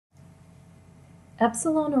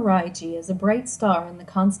Epsilon Aurigae is a bright star in the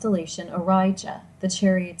constellation Aurigae, the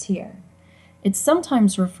charioteer. It's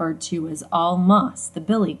sometimes referred to as Almas, the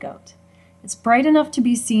billy goat. It's bright enough to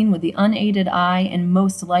be seen with the unaided eye in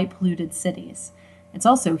most light-polluted cities. It's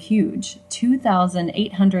also huge,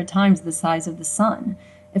 2,800 times the size of the Sun.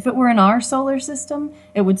 If it were in our solar system,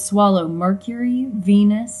 it would swallow Mercury,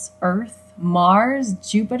 Venus, Earth, Mars,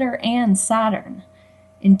 Jupiter, and Saturn.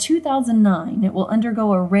 In 2009, it will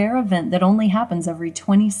undergo a rare event that only happens every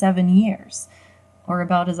 27 years, or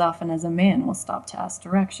about as often as a man will stop to ask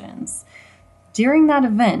directions. During that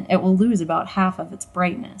event, it will lose about half of its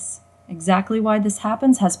brightness. Exactly why this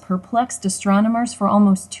happens has perplexed astronomers for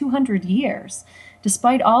almost 200 years.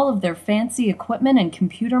 Despite all of their fancy equipment and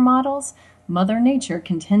computer models, Mother Nature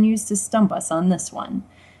continues to stump us on this one.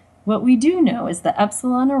 What we do know is that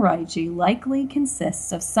Epsilon Aurigae likely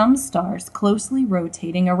consists of some stars closely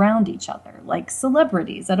rotating around each other, like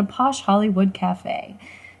celebrities at a posh Hollywood cafe.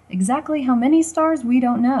 Exactly how many stars, we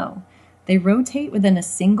don't know. They rotate within a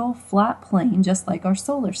single flat plane just like our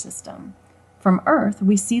solar system. From Earth,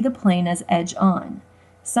 we see the plane as edge-on.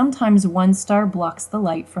 Sometimes one star blocks the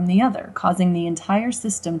light from the other, causing the entire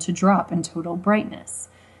system to drop in total brightness.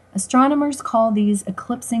 Astronomers call these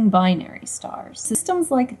eclipsing binary stars.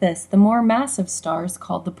 Systems like this, the more massive stars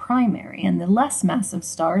called the primary, and the less massive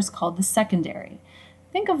stars called the secondary.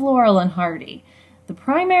 Think of Laurel and Hardy. The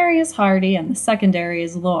primary is Hardy and the secondary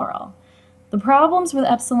is Laurel. The problems with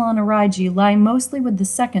Epsilon Aurigae lie mostly with the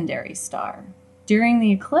secondary star. During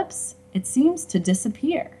the eclipse, it seems to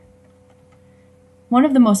disappear. One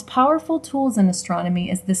of the most powerful tools in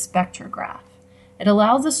astronomy is the spectrograph. It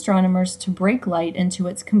allows astronomers to break light into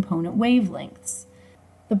its component wavelengths.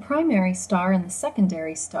 The primary star and the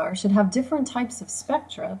secondary star should have different types of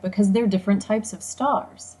spectra because they're different types of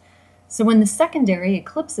stars. So when the secondary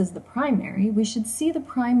eclipses the primary, we should see the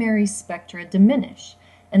primary spectra diminish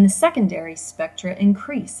and the secondary spectra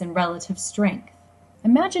increase in relative strength.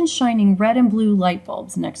 Imagine shining red and blue light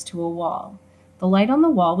bulbs next to a wall. The light on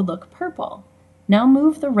the wall would look purple. Now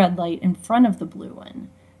move the red light in front of the blue one.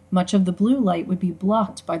 Much of the blue light would be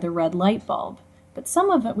blocked by the red light bulb, but some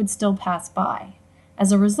of it would still pass by.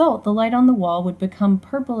 As a result, the light on the wall would become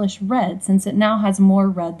purplish red since it now has more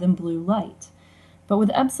red than blue light. But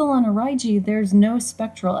with Epsilon Aurigae, there's no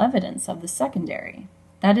spectral evidence of the secondary.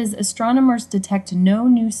 That is, astronomers detect no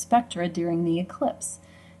new spectra during the eclipse.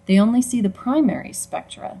 They only see the primary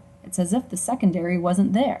spectra. It's as if the secondary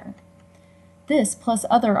wasn't there. This, plus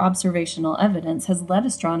other observational evidence, has led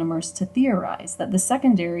astronomers to theorize that the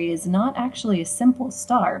secondary is not actually a simple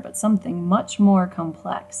star, but something much more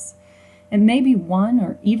complex. It may be one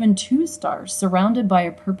or even two stars surrounded by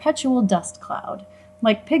a perpetual dust cloud,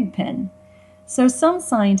 like Pigpen. So some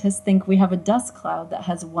scientists think we have a dust cloud that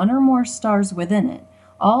has one or more stars within it,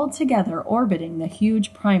 all together orbiting the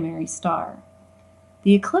huge primary star.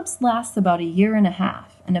 The eclipse lasts about a year and a half,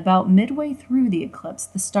 and about midway through the eclipse,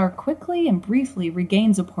 the star quickly and briefly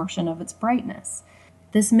regains a portion of its brightness.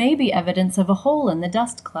 This may be evidence of a hole in the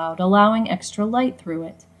dust cloud, allowing extra light through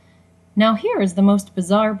it. Now here is the most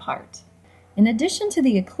bizarre part. In addition to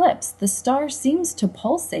the eclipse, the star seems to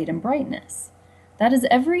pulsate in brightness. That is,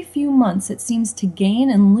 every few months it seems to gain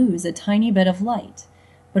and lose a tiny bit of light.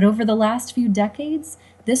 But over the last few decades,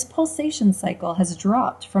 this pulsation cycle has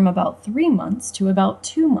dropped from about 3 months to about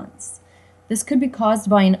 2 months. This could be caused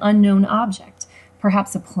by an unknown object,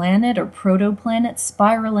 perhaps a planet or protoplanet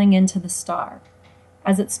spiraling into the star.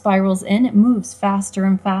 As it spirals in, it moves faster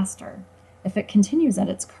and faster. If it continues at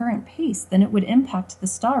its current pace, then it would impact the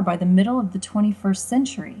star by the middle of the 21st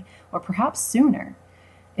century, or perhaps sooner.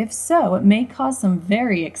 If so, it may cause some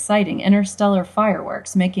very exciting interstellar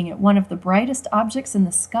fireworks, making it one of the brightest objects in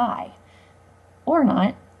the sky. Or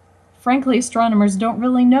not. Frankly, astronomers don't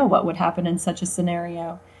really know what would happen in such a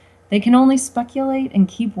scenario. They can only speculate and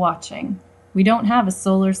keep watching. We don't have a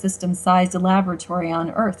solar system-sized laboratory on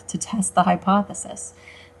Earth to test the hypothesis.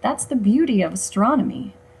 That's the beauty of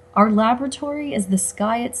astronomy. Our laboratory is the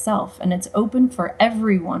sky itself, and it's open for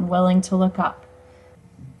everyone willing to look up.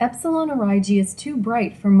 Epsilon Aurigae is too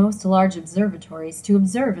bright for most large observatories to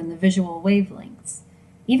observe in the visual wavelengths.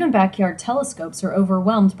 Even backyard telescopes are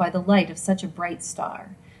overwhelmed by the light of such a bright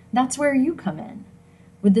star. That's where you come in.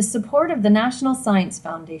 With the support of the National Science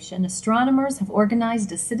Foundation, astronomers have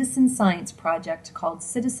organized a citizen science project called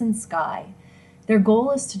Citizen Sky. Their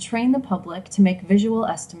goal is to train the public to make visual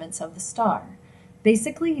estimates of the star.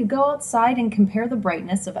 Basically, you go outside and compare the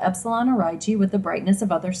brightness of Epsilon Aurigae with the brightness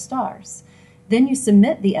of other stars. Then you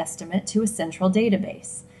submit the estimate to a central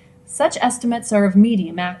database. Such estimates are of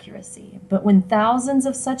medium accuracy, but when thousands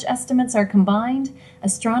of such estimates are combined,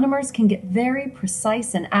 astronomers can get very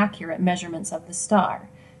precise and accurate measurements of the star,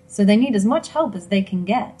 so they need as much help as they can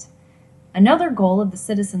get. Another goal of the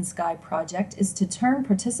Citizen Sky project is to turn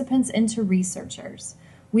participants into researchers.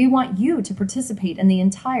 We want you to participate in the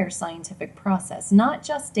entire scientific process, not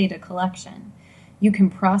just data collection. You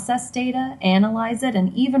can process data, analyze it,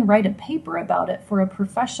 and even write a paper about it for a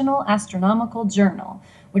professional astronomical journal,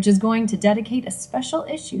 which is going to dedicate a special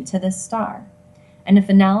issue to this star. And if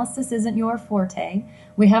analysis isn't your forte,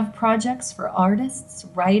 we have projects for artists,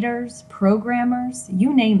 writers, programmers,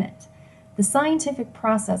 you name it. The scientific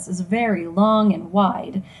process is very long and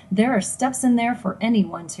wide. There are steps in there for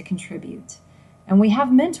anyone to contribute. And we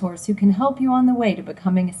have mentors who can help you on the way to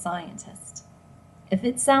becoming a scientist. If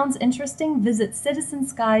it sounds interesting, visit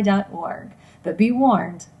citizensky.org, but be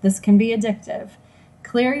warned, this can be addictive.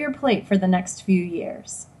 Clear your plate for the next few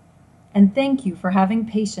years. And thank you for having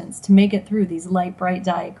patience to make it through these Lite Brite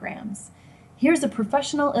diagrams. Here's a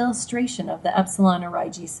professional illustration of the epsilon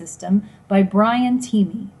Aurigae system by Brian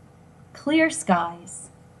Teamy. Clear skies.